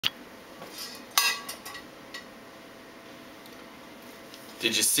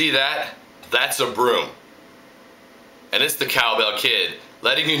Did you see that? That's a broom. And it's the Cowbell Kid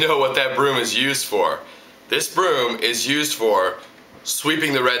letting you know what that broom is used for. This broom is used for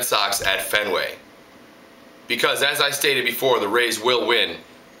sweeping the Red Sox at Fenway. Because as I stated before, the Rays will win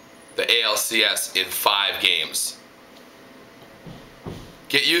the ALCS in 5 games.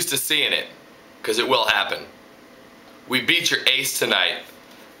 Get used to seeing it, because it will happen. We beat your ace tonight.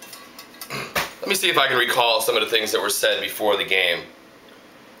 Let me see if I can recall some of the things that were said before the game.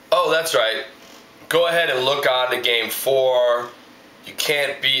 Oh, that's right. Go ahead and look on to Game 4. You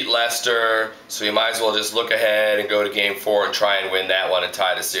can't beat Leicester, so you might as well just look ahead and go to Game 4 and try and win that one and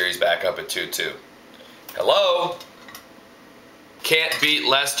tie the series back up at 2-2. Hello? Can't beat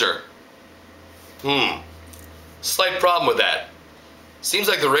Leicester. Slight problem with that. Seems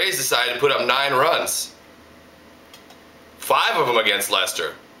like the Rays decided to put up 9 runs. 5 of them against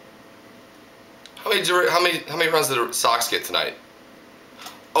Leicester. How many runs did the Sox get tonight?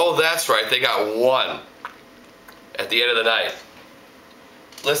 Oh, that's right. They got 1 at the end of the night.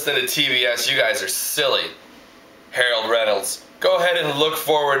 Listening to TBS, you guys are silly. Harold Reynolds. Go ahead and look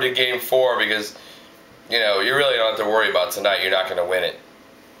forward to Game 4 because, you know, you really don't have to worry about tonight. You're not going to win it.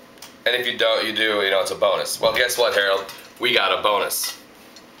 And if you don't, you do, you know, it's a bonus. Well, guess what, Harold? We got a bonus.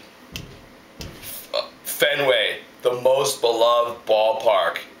 Fenway, the most beloved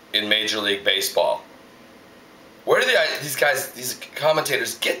ballpark in Major League Baseball. Where do these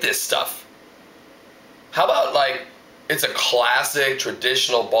commentators get this stuff? How about, like, it's a classic,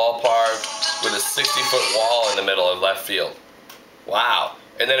 traditional ballpark with a 60-foot wall in the middle of left field. Wow.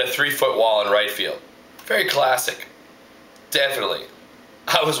 And then a 3-foot wall in right field. Very classic. Definitely.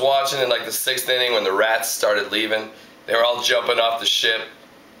 I was watching in, like, the 6th inning when the Rats started leaving. They were all jumping off the ship.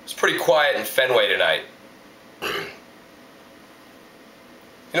 It was pretty quiet in Fenway tonight. You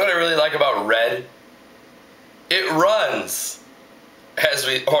know what I really like about red? It runs.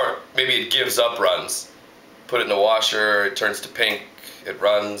 Or maybe it gives up runs. Put it in the washer, it turns to pink, it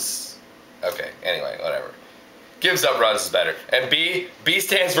runs. Okay, anyway, whatever. Gives up runs is better. And B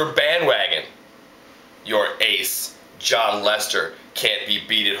stands for bandwagon. Your ace, John Lester, can't be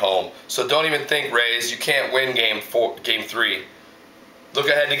beat at home. So don't even think, Rays, you can't win Game 3. Look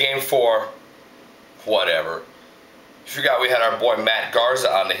ahead to Game 4. Whatever. You forgot we had our boy Matt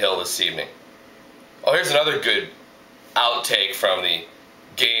Garza on the hill this evening. Oh, here's another good outtake from the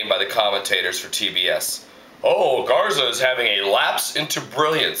game by the commentators for TBS. Oh, Garza is having a lapse into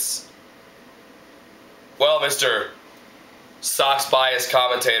brilliance. Well, Mr. Sox bias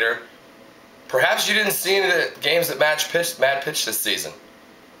commentator, perhaps you didn't see any of the games that Matt pitched this season.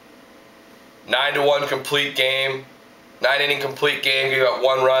 9-1 complete game, 9-inning complete game, gave up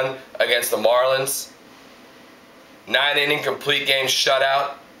 1 run against the Marlins. 9-inning complete game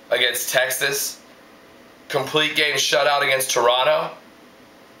shutout against Texas. Complete game shutout against Toronto.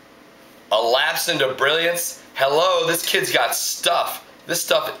 A lapse into brilliance. Hello, this kid's got stuff. This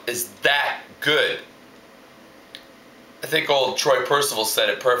stuff is that good. I think old Troy Percival said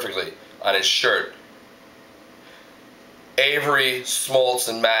it perfectly on his shirt. Avery, Smoltz,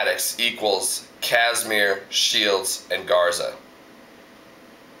 and Maddox equals Kazmir, Shields, and Garza.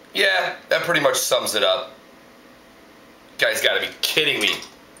 Yeah, that pretty much sums it up. You guys gotta be kidding me.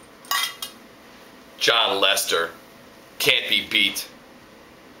 John Lester can't be beat.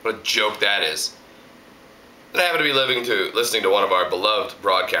 What a joke that is. And I happen to be listening to one of our beloved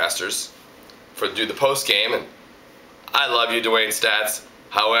broadcasters do the post game, and I love you, Dwayne Stats.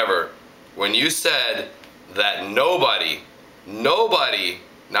 However, when you said that nobody,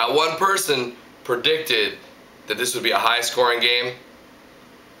 not one person, predicted that this would be a high-scoring game,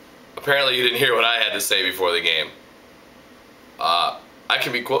 apparently you didn't hear what I had to say before the game. I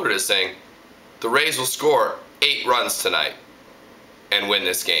can be quoted as saying, the Rays will score 8 runs tonight and win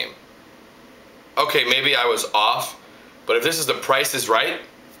this game. Okay, maybe I was off, but if this is the Price is Right,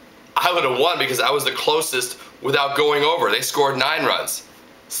 I would have won because I was the closest without going over. They scored 9 runs.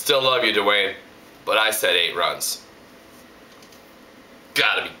 Still love you, Dwayne, but I said 8 runs.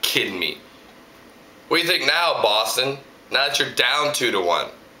 Gotta be kidding me. What do you think now, Boston? Now that you're down 2-1.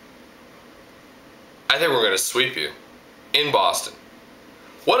 I think we're gonna sweep you in Boston.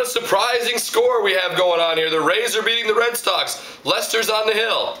 What a surprising score we have going on here. The Rays are beating the Red Sox. Lester's on the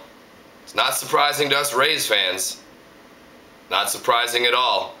hill. It's not surprising to us Rays fans. Not surprising at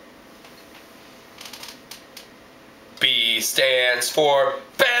all. B stands for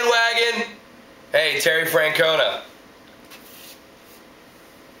bandwagon. Hey, Terry Francona.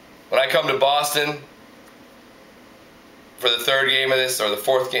 When I come to Boston for the 3rd game of this, or the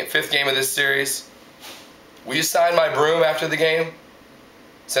 5th game of this series, will you sign my broom after the game?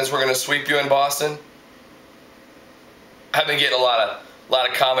 Since we're going to sweep you in Boston? I've been getting a lot A lot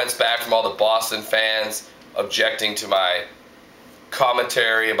of comments back from all the Boston fans objecting to my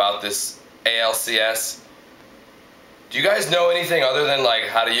commentary about this ALCS. Do you guys know anything other than like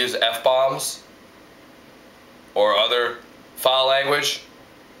how to use F-bombs or other foul language?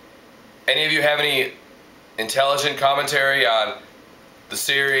 Any of you have any intelligent commentary on the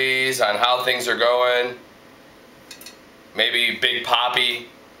series, on how things are going? Maybe Big Papi.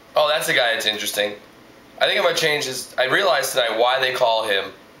 Oh, that's a guy that's interesting. I think I'm going to change his... I realized tonight why they call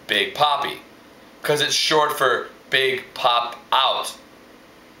him Big Papi. Because it's short for Big Pop Out.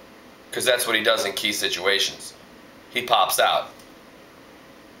 Because that's what he does in key situations. He pops out.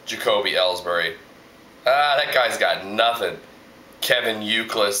 Jacoby Ellsbury. That guy's got nothing. Kevin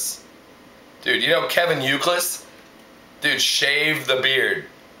Youkilis. Dude, you know Kevin Youkilis? Dude, shave the beard.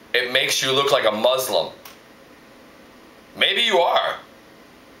 It makes you look like a Muslim. Maybe you are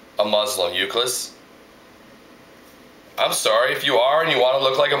a Muslim, Youkilis. I'm sorry, if you are and you want to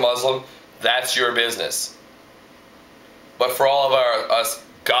look like a Muslim, that's your business. But for all of us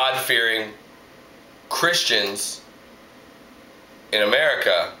God-fearing Christians in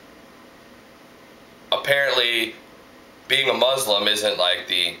America, apparently being a Muslim isn't like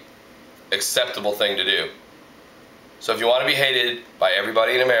the acceptable thing to do. So if you want to be hated by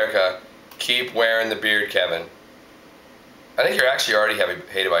everybody in America, keep wearing the beard, Kevin. I think you're actually already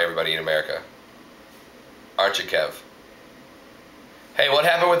hated by everybody in America. Aren't you, Kev? Hey, what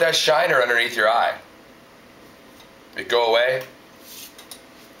happened with that shiner underneath your eye? Did it go away?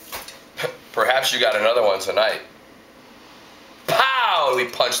 Perhaps you got another one tonight. Pow! We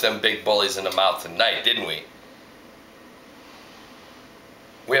punched them big bullies in the mouth tonight, didn't we?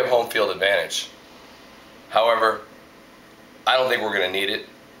 We have home field advantage. However, I don't think we're going to need it.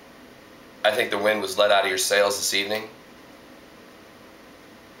 I think the wind was let out of your sails this evening.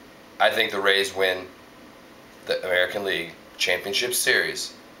 I think the Rays win the American League Championship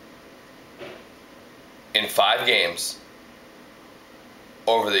Series in 5 games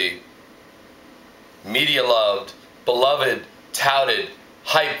over the media-loved, beloved, touted,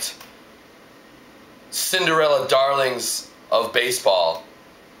 hyped Cinderella darlings of baseball,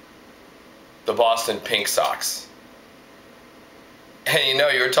 the Boston Pink Sox. And you know,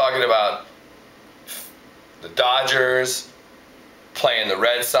 you were talking about the Dodgers playing the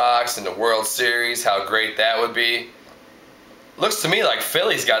Red Sox in the World Series, how great that would be. Looks to me like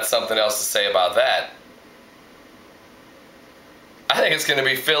Philly's got something else to say about that. I think it's going to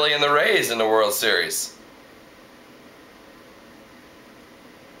be Philly and the Rays in the World Series.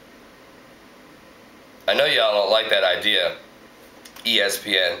 I know y'all don't like that idea,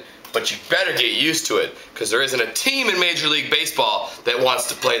 ESPN, but you better get used to it, because there isn't a team in Major League Baseball that wants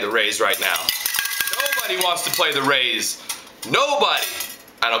to play the Rays right now. Nobody wants to play the Rays. Nobody.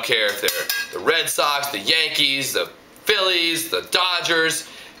 I don't care if they're the Red Sox, the Yankees, the Phillies, the Dodgers.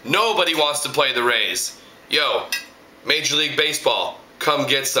 Nobody wants to play the Rays. Yo, Major League Baseball, come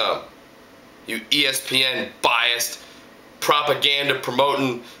get some. You ESPN biased, propaganda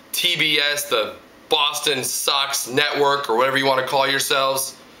promoting TBS, the Boston Sox Network, or whatever you want to call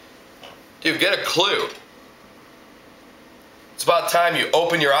yourselves. Dude, get a clue. It's about time you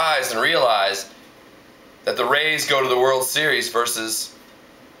open your eyes and realize that the Rays go to the World Series versus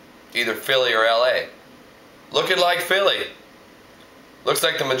either Philly or LA. Looking like Philly. Looks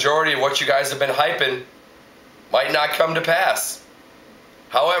like the majority of what you guys have been hyping might not come to pass.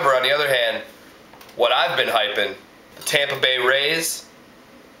 However, on the other hand, what I've been hyping, the Tampa Bay Rays,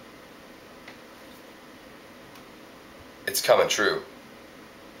 it's coming true.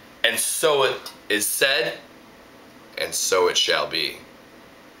 And so it is said, and so it shall be.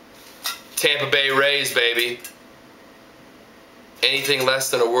 Tampa Bay Rays, baby. Anything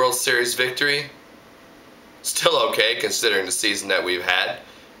less than a World Series victory? Still okay, considering the season that we've had.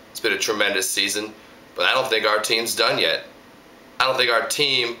 It's been a tremendous season, but I don't think our team's done yet. I don't think our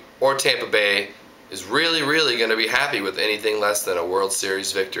team or Tampa Bay is really going to be happy with anything less than a World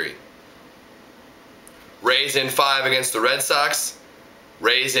Series victory. Rays in 5 against the Red Sox.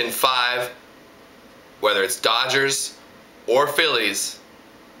 Rays in 5, whether it's Dodgers or Phillies.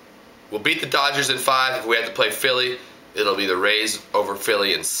 We'll beat the Dodgers in 5. If we have to play Philly, it'll be the Rays over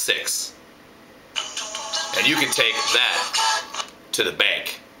Philly in 6. And you can take that to the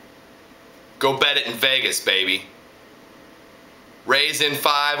bank. Go bet it in Vegas, baby. Rays in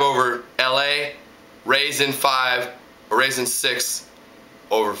 5 over LA. Rays in 5, or Rays in 6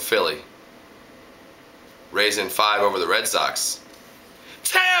 over Philly. Rays in 5 over the Red Sox.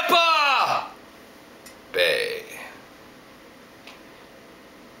 Tampa Bay.